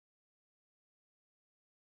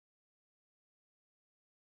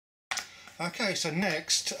Okay, so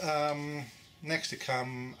next to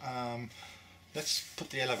come, let's put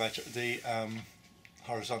the elevator, the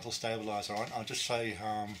horizontal stabilizer on. I'll just show you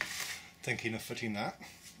how I'm thinking of fitting that.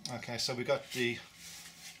 Okay, so we got the,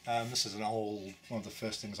 this is an old, one of the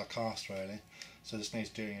first things I cast really, so this needs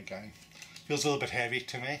doing again. Feels a little bit heavy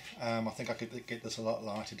to me. I think I could get this a lot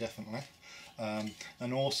lighter, definitely.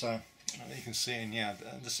 And also, you can see in here,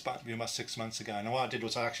 this is about 6 months ago, and what I did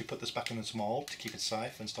was I actually put this back in its mould to keep it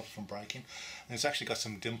safe and stop it from breaking. And it's actually got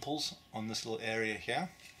some dimples on this little area here.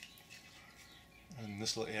 And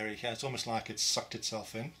this little area here, it's almost like it's sucked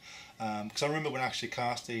itself in. Because I remember when I actually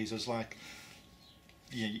cast these, it was like,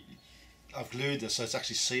 I've glued this so it's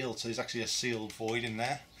actually sealed, so there's actually a sealed void in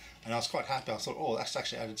there. And I was quite happy. I thought, oh, that's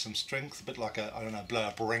actually added some strength, a bit like a, I don't know, blow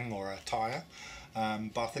up ring or a tyre.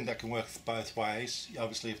 But I think that can work both ways.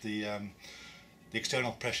 Obviously, if the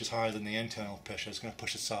external pressure is higher than the internal pressure, it's going to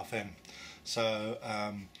push itself in. So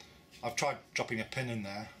I've tried dropping a pin in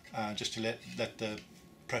there just to let the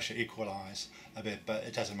pressure equalise a bit, but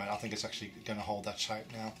it doesn't matter. I think it's actually going to hold that shape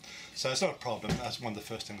now. So it's not a problem. That's one of the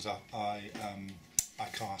first things I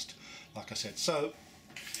cast, like I said. So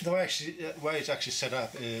the way it's actually set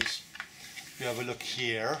up is, if you have a look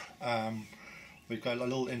here, we've got a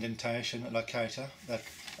little indentation locator that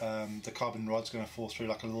the carbon rod's going to fall through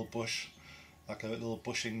like a little bush, like a little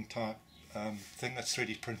bushing type thing that's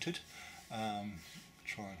 3D printed.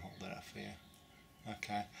 Try and hold that up for you.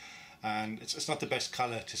 Okay, and it's not the best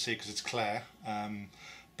colour to see because it's clear,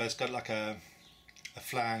 but it's got like a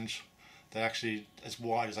flange that actually as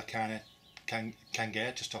wide as I can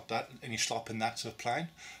get to stop that any slop in that sort of plane.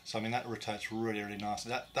 So I mean that rotates really nice.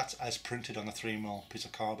 That's as printed on a 3mm piece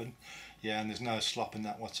of carbon. Yeah, and there's no slop in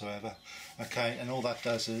that whatsoever. Okay, and all that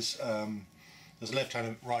does is there's a left hand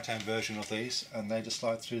and right hand version of these, and they just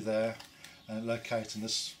slide through there and it locates, and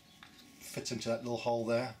this fits into that little hole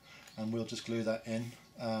there, and we'll just glue that in,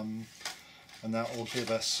 and that will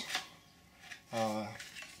give us a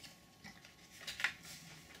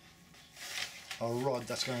rod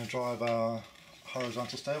that's going to drive our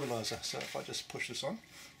horizontal stabilizer. So if I just push this on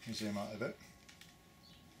and zoom out a bit,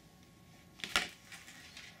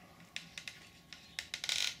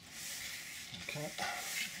 okay,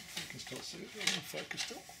 you can still see it, focus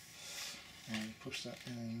still, and push that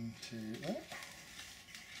into there.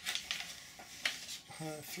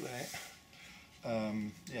 Hopefully,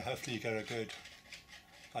 yeah, hopefully you get a good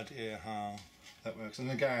idea how that works. And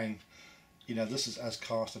again, you know, this is as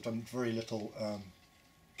cast. I've done very little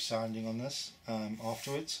sanding on this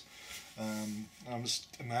afterwards. I'm just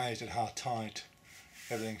amazed at how tight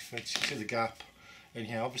everything fits. You see the gap in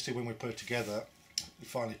here. Obviously when we put it together, we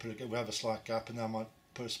finally put it, we have a slight gap, and then I might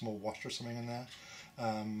put a small washer or something in there.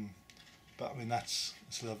 But I mean, it's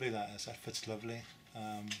lovely, that fits lovely.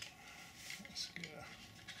 Let's go.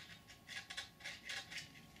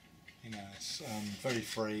 You know, it's very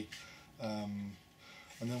free.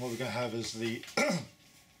 And then what we're going to have is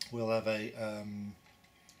we'll have a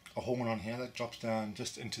horn on here that drops down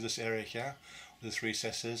just into this area here with its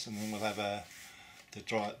recesses, and then we'll have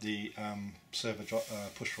the servo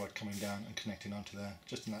push rod coming down and connecting onto there,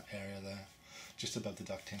 just in that area there, just above the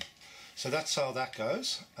ducting. So that's how that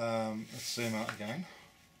goes. Let's zoom out again.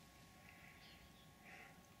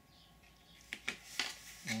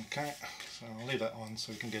 Okay, so I'll leave that on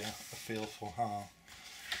so we can get a feel for how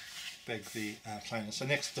big the plane is. So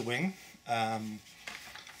next the wing, a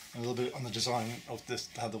little bit on the design of this,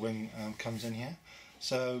 how the wing comes in here.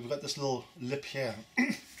 So we've got this little lip here.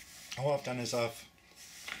 And what I've done is hopefully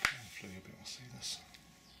you'll be able to see this.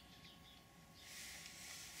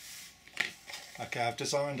 Okay, I've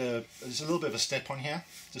designed there's a little bit of a step on here,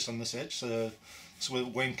 just on this edge, so where the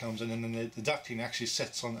wing comes in, and then the ducting actually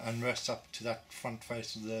sets on and rests up to that front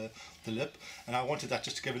face of the lip, and I wanted that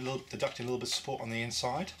just to give the ducting a little bit of support on the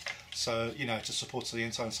inside, so you know, it just supports the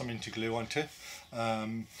inside and something to glue onto.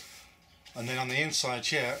 And then on the inside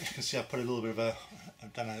here, you can see I put a little bit of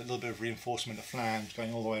I've done a little bit of reinforcement of flange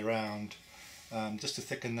going all the way around, just to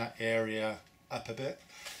thicken that area up a bit.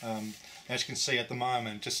 As you can see at the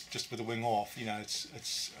moment, just with the wing off, you know, it's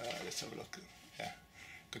let's have a look. Yeah,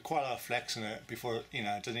 got quite a lot of flex in it before, you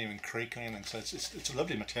know, it doesn't even creak or anything. So it's a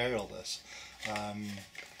lovely material, this.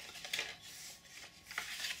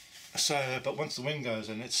 But once the wing goes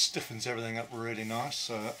in, it stiffens everything up really nice.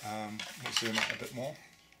 So let's zoom out a bit more.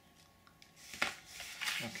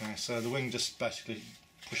 Okay, so the wing just basically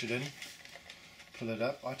push it in, pull it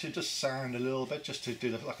up. I actually just sand a little bit just to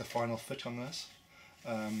do like a final fit on this.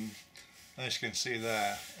 As you can see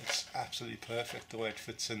there, it's absolutely perfect the way it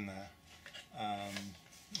fits in there.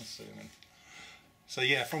 Let's zoom in. So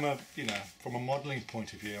yeah, from a modelling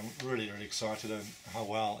point of view, I'm really excited at how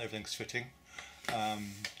well everything's fitting. The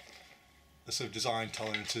sort of design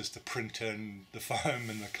tolerances, the printer and the foam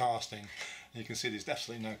and the casting, and you can see there's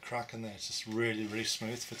absolutely no crack in there. It's just really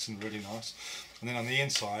smooth, fits in really nice. And then on the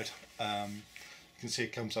inside, you can see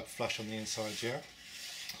it comes up flush on the inside here.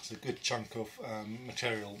 It's a good chunk of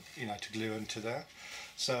material, to glue into there.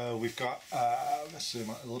 So we've got, let's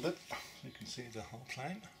zoom out a little bit, you can see the whole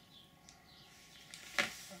plane.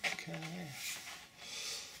 Okay.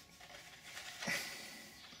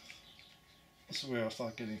 This is where I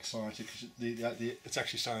start getting excited, because it's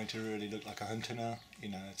actually starting to really look like a hunter now.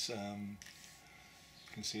 It's you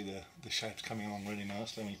can see the shapes coming along really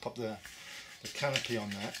nicely. When you pop the canopy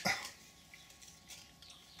on there,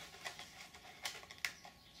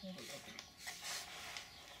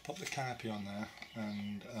 pop the canopy on there,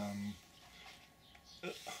 and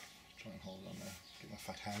try and hold it on there. Get my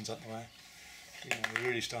fat hands out the way. We're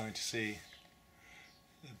really starting to see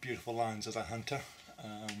the beautiful lines of a hunter.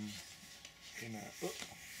 Try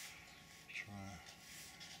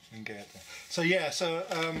and get there. So yeah,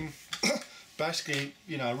 basically,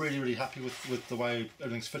 really happy with the way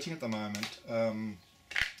everything's fitting at the moment.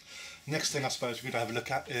 Next thing I suppose we're going to have a look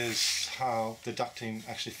at is how the ducting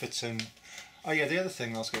actually fits in. Oh yeah, the other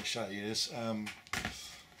thing I was going to show you is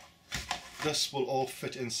this will all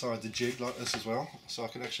fit inside the jig like this as well. So I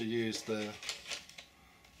can actually use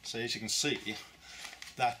so as you can see,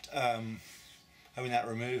 that having that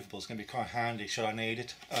removable is going to be quite handy should I need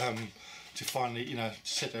it, to finally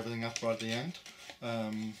set everything up right at the end.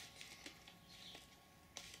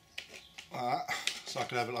 So I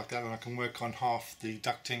could have it like that, and I can work on half the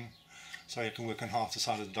ducting, so I can work on half the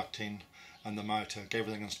side of the ducting and the motor, get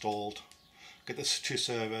everything installed, get the 2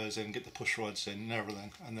 servos in, get the push rods in and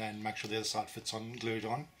everything, and then make sure the other side fits on, glued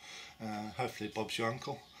on. Hopefully Bob's your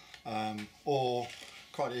uncle. Or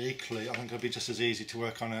quite equally, I think it'll be just as easy to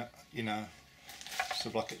work on it, sort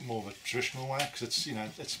of like more of a traditional way, because it's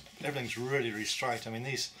everything's really straight. I mean,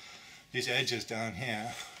 these edges down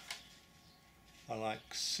here are like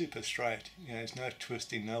super straight. There's no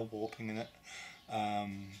twisting, no warping in it.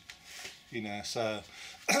 So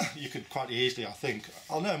you could quite easily, I think,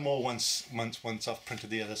 I'll know more once I've printed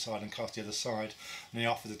the other side and cast the other side, and you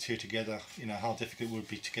offer the two together, how difficult it would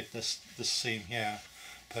be to get this seam here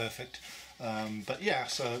perfect. But yeah,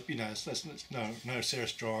 so there's no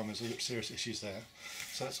serious dramas, serious issues there.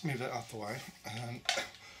 So let's move that out the way and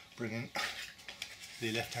bring in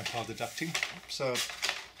the left hand part of the ducting. So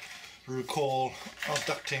recall our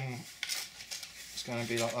ducting is going to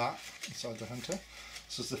be like that inside the hunter.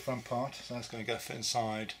 This is the front part, so that's going to go fit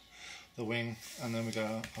inside the wing, and then we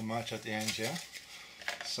got a motor at the end here.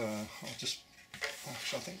 So I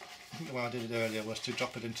think the way I did it earlier was to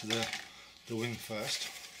drop it into the wing first.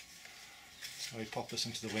 So we pop this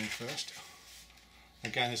into the wing first.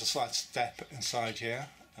 Again, there's a slight step inside here.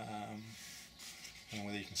 I don't know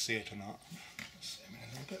whether you can see it or not. Let's zoom in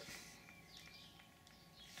a little bit.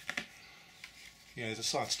 Yeah, there's a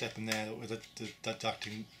slight step in there with the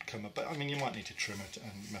ducting come up, but I mean you might need to trim it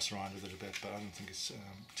and mess around with it a bit, but I don't think it's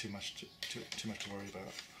too much to worry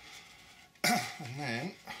about. And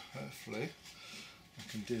then hopefully I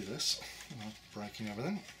can do this without breaking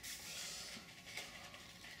everything.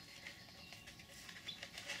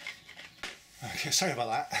 Okay, sorry about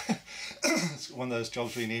that. It's one of those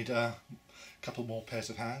jobs where you need a couple more pairs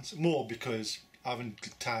of hands. More because I haven't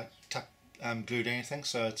glued anything,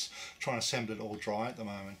 so it's trying to assemble it all dry at the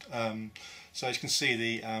moment. So as you can see,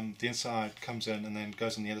 the inside comes in and then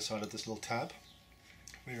goes on the other side of this little tab.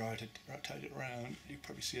 We rotate it around, you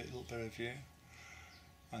probably see a little better view.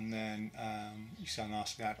 And then you see how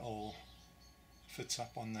nicely that all fits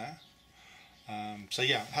up on there. So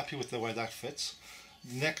yeah, happy with the way that fits.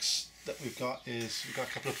 Next that we've got a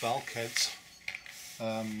couple of bulkheads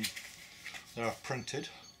that are printed,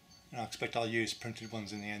 and I expect I'll use printed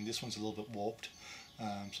ones in the end. This one's a little bit warped,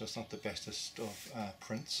 so it's not the bestest of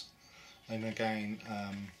prints. And again,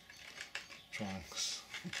 try and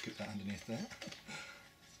get that underneath there.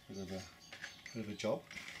 Bit of a job.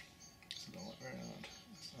 Is it the right way around?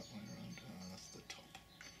 It's that way around. That's the top.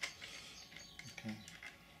 Okay.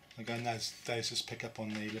 Again, those just pick up on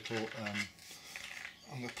the little.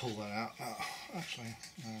 I'm going to pull that out. Oh, actually,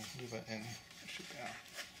 no, leave that in. It should be out.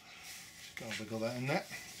 Just wiggle that in there.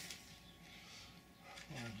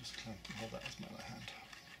 And just hold that with my other hand.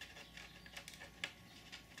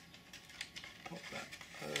 Pop that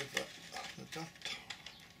over the duct.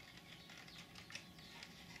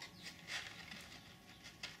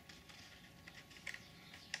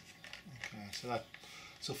 Okay, so that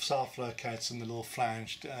sort of self-locates in the little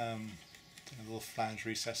flanged The little flange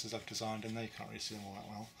recesses I've designed in there. You can't really see them all that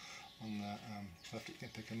well on the hopefully you can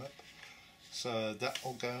pick them up. So that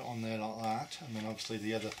will go on there like that, and then obviously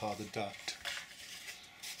the other part of the duct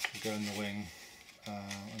will go in the wing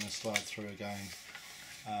and then slide through again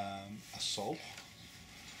a sole.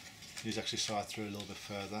 These actually slide through a little bit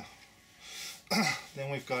further. Then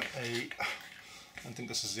we've got a, I think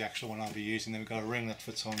this is the actual one I'll be using. Then we've got a ring that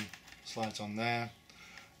fits on, slides on there,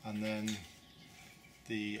 and then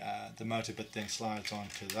the motor bit then slides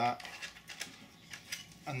onto that.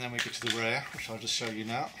 And then we get to the rear, which I'll just show you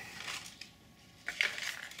now.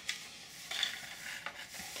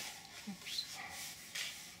 Oops.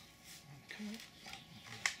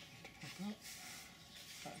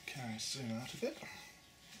 Okay, zoom out a bit.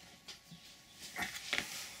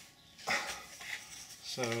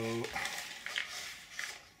 So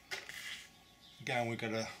again, we've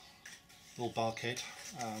got a little bulkhead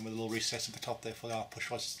with a little recess at the top there for our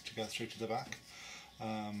push rods to go through to the back.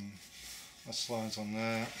 That slides on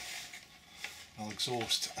there. Our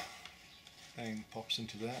exhaust thing pops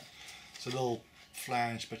into there. It's a little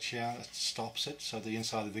flange but here that stops it, so the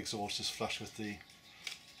inside of the exhaust is flush with the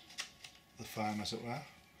foam, as it were.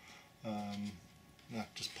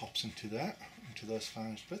 That just pops into there, into those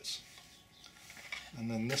flange bits. And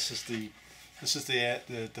then this is the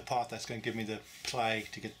part that's going to give me the play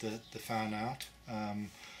to get the fan out.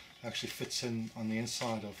 Actually fits in on the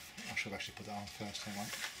inside of, I should actually put that on first, hang on.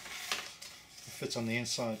 It fits on the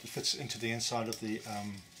inside, it fits into the inside of the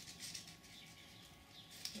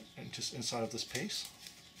just inside of this piece.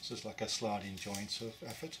 So it's like a sliding joint sort of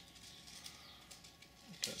effort.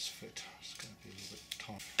 It does fit, it's going to be a little bit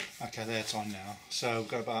tight. Okay, there it's on now. So we've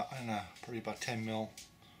got about, I don't know, probably about 10 mil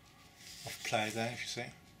of play there, if you see.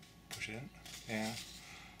 Push it in, yeah.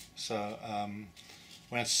 So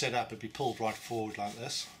when it's set up, it'll be pulled right forward like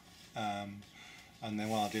this. And then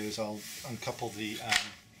what I'll do is I'll uncouple the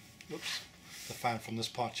fan from this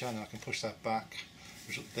part here, and then I can push that back,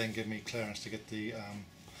 which will then give me clearance to get the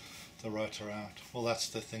rotor out. Well, that's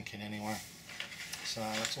the thinking anyway. So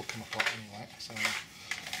that's all come apart anyway. So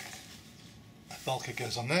that bulkhead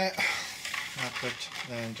goes on there. That bit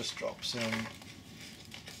then just drops in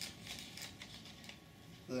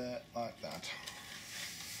there like that.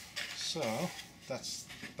 So that's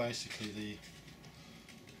basically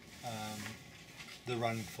the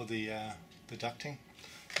run for the ducting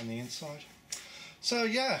on the inside. So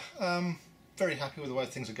yeah, very happy with the way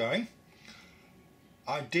things are going.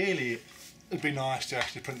 Ideally, it'd be nice to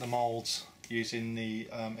actually print the moulds using the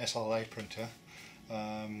SLA printer.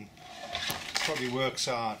 It probably works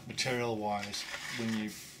out material-wise when you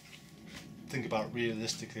think about it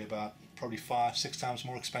realistically, about probably 5-6 times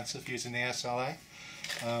more expensive using the SLA.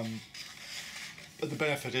 But the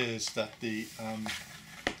benefit is that the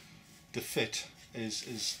fit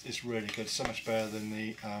is really good, so much better than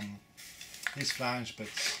these flange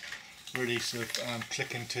bits really sort of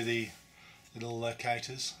click into the little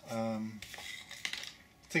locators.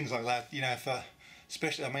 Things like that, you know,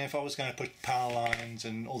 especially, I mean, if I was going to put power lines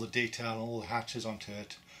and all the detail and all the hatches onto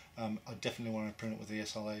it, I definitely want to print it with the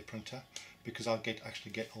SLA printer, because I'll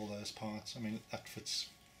actually get all those parts. I mean, that fits,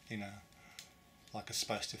 you know, like it's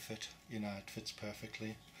supposed to fit. You know, it fits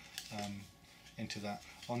perfectly into that.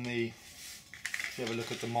 On the, if you have a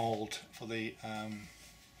look at the mould for the,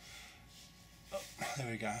 there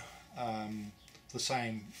we go, the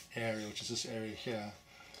same area, which is this area here,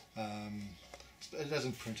 it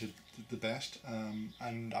hasn't printed the best,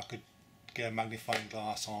 and I could get a magnifying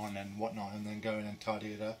glass on and whatnot and then go in and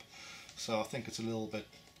tidy it up. So I think it's a little bit,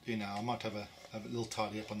 you know, I might have a little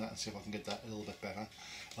tidy up on that and see if I can get that a little bit better.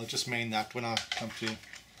 It'll just mean that when I come to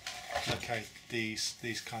locate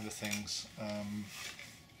these kind of things,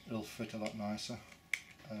 it'll fit a lot nicer.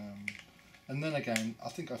 And then again, I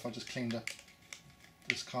think if I just cleaned up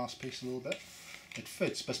this cast piece a little bit, it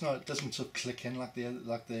fits, but it doesn't sort of click in like the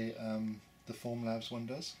Formlabs one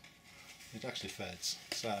does. It actually fits.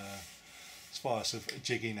 So as far as sort of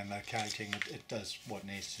jigging and locating, it does what it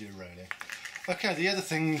needs to do really. Okay, the other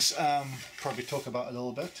things probably talk about a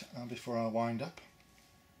little bit before I wind up.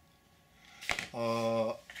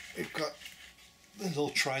 We've got the little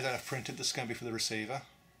tray that I've printed that's going to be for the receiver,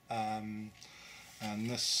 and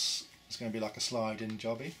this is going to be like a slide-in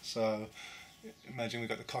jobby. So imagine we've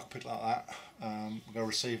got the cockpit like that, we've got a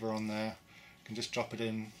receiver on there, you can just drop it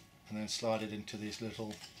in and then slide it into these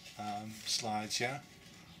little slides here,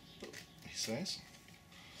 he says.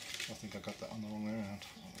 I think I got that on the wrong way around.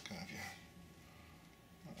 I'll look over here.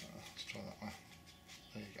 Let's try that way.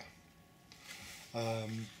 There you go.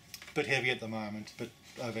 Bit heavy at the moment, but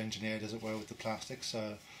over engineered as it were with the plastic,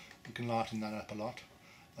 so we can lighten that up a lot.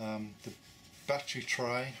 The battery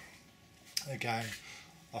tray Again,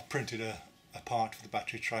 I've printed a part for the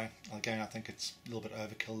battery tray. Again, I think it's a little bit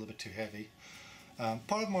overkill, a little bit too heavy.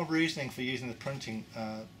 Part of my reasoning for using the printing,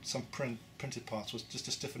 some printed parts, was just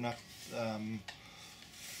to stiffen up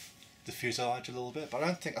the fuselage a little bit. But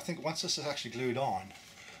I think once this is actually glued on,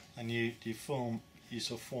 and you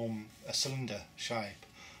sort of form a cylinder shape,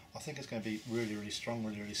 I think it's going to be really, really strong,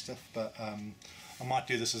 really, really stiff. But I might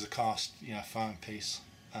do this as a cast, foam piece.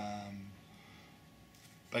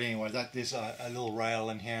 But anyway, there's a little rail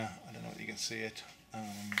in here. I don't know if you can see it.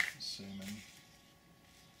 Zoom in.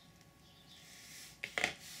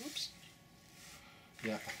 Oops.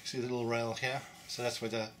 Yeah, see the little rail here. So that's where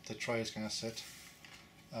the tray is going to sit.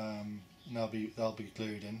 And they'll be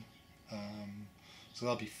glued in. So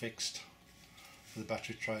they'll be fixed for the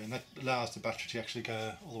battery tray, and that allows the battery to actually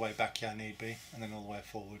go all the way back here need be, and then all the way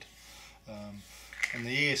forward. And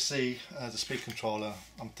the ESC, the speed controller,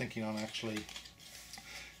 I'm thinking on actually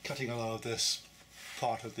cutting a lot of this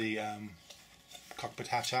part of the cockpit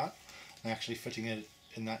hatch out and actually fitting it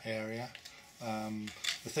in that area.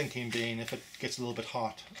 The thinking being, if it gets a little bit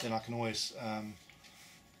hot, then I can always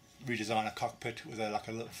redesign a cockpit with like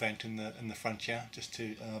a little vent in the front here, just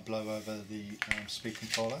to blow over the speed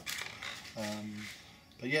controller.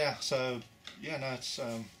 But yeah, so yeah, no, it's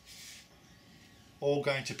all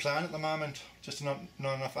going to plan at the moment. Just not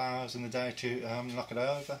enough hours in the day to knock it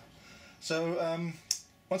over. So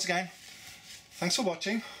once again, thanks for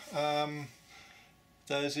watching.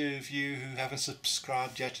 Those of you who haven't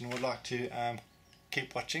subscribed yet and would like to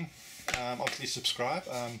keep watching, obviously subscribe.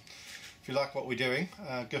 If you like what we're doing,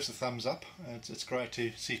 give us a thumbs up. It's great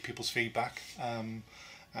to see people's feedback,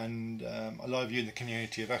 and a lot of you in the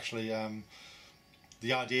community have actually,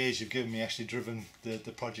 the ideas you've given me actually driven the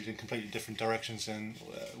project in completely different directions than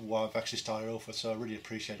what I've actually started off with. So I really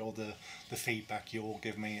appreciate all the feedback you all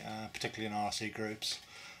give me, particularly in RC groups,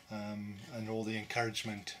 and all the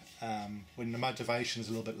encouragement. When the motivation is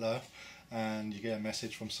a little bit low, and you get a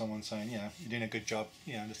message from someone saying, you're doing a good job,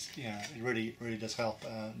 it really does help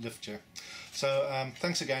lift you. So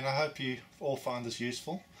thanks again. I hope you all find this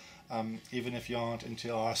useful, even if you aren't into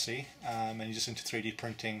RC and you're just into 3D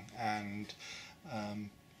printing and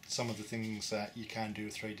some of the things that you can do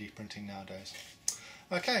with 3D printing nowadays.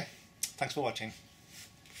 Okay, thanks for watching.